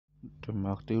The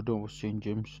Martyrdom of Saint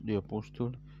James the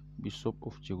Apostle, Bishop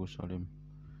of Jerusalem.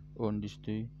 On this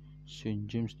day, Saint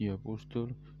James the Apostle,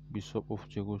 Bishop of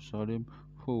Jerusalem,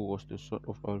 who was the son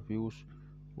of Alphaeus,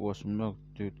 was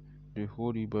martyred. The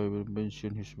Holy Bible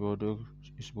mentions his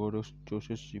brothers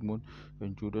Joseph, Simon,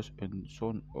 and Judas, and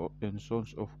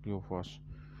sons of Cleophas.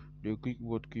 The Greek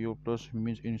word Cleopas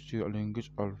means in Syriac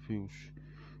language Alphaeus.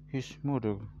 His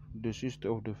mother, the sister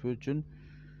of the Virgin,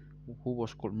 who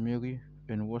was called Mary,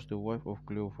 and was the wife of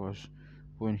Cleophas.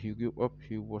 When he grew up,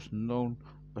 he was known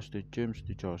as the James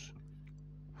the Just.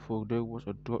 For there was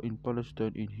a drought in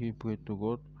Palestine, and he prayed to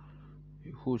God,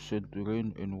 who sent the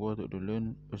rain and watered the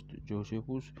land, as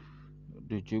Josephus,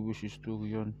 the Jewish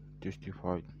historian,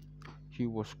 testified. He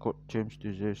was called James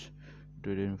the Just,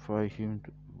 to identify him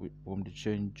from the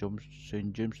Saint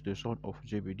James, the son of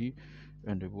Zebedee,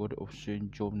 and the brother of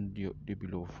Saint John the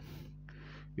Beloved.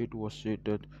 It was said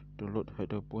that the Lord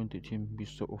had appointed him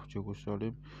Bishop of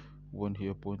Jerusalem when he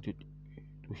appointed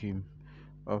to him.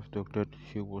 After that,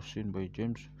 he was seen by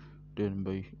James, then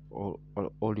by all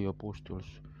the apostles.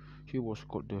 He was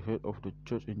called the head of the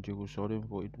church in Jerusalem,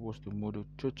 for it was the mother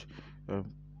church,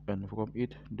 and from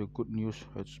it the good news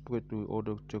had spread to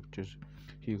other churches.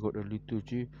 He wrote a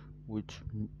liturgy with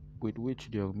which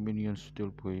the Armenians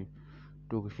still pray.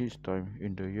 During his time,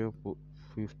 in the year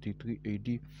 53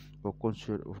 AD, a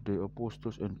council of the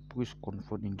apostles and priests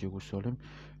convened in Jerusalem,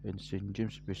 and Saint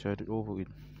James presided over it.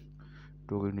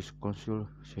 During this council,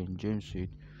 Saint James said,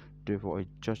 "Therefore I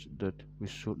judge that we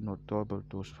should not trouble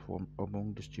those from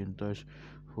among the Gentiles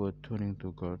who are turning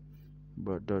to God,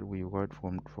 but that we write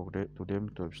to them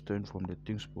to abstain from the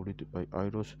things polluted by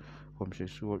idols, from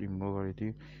sexual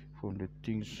immorality, from the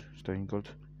things strangled,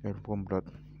 and from blood."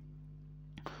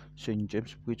 Saint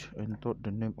James preached and taught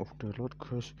the name of the Lord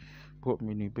Christ, brought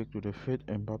many back to the faith,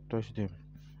 and baptized them.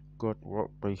 God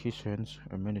worked by his hands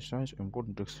and many signs and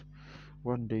wonders.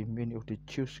 One day many of the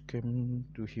Jews came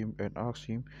to him and asked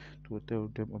him to tell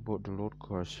them about the Lord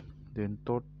Christ. They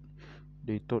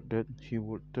thought that he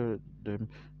would tell them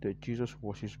that Jesus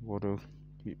was his brother.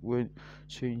 When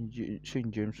Saint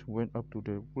James went up to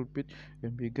the pulpit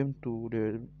and began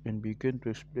to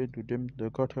explain to them the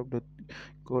God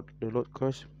the Lord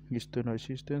Christ, his eternal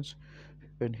existence,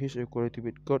 and his equality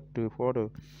with God the Father.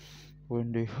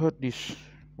 When they heard this,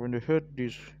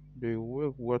 they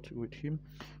were wroth with him.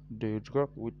 They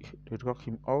dragged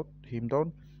him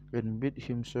down, and beat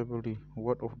him severely.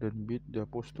 One of them beat the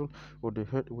apostle on the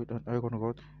head with an iron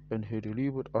rod, and he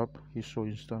delivered up his soul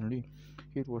instantly.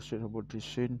 It was said about this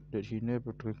saint that he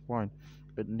never drank wine,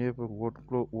 and never wore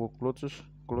clothes,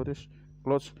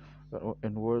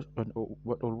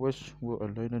 but always wore a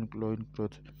linen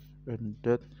loincloth, and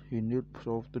that he knelt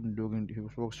so often during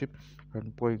his worship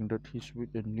and praying that his feet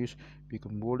and knees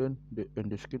become swollen, and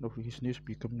the skin of his knees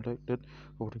become like that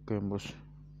of the canvas.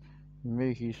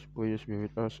 May his prayers be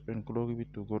with us, and glory be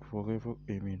to God forever.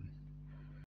 Amen.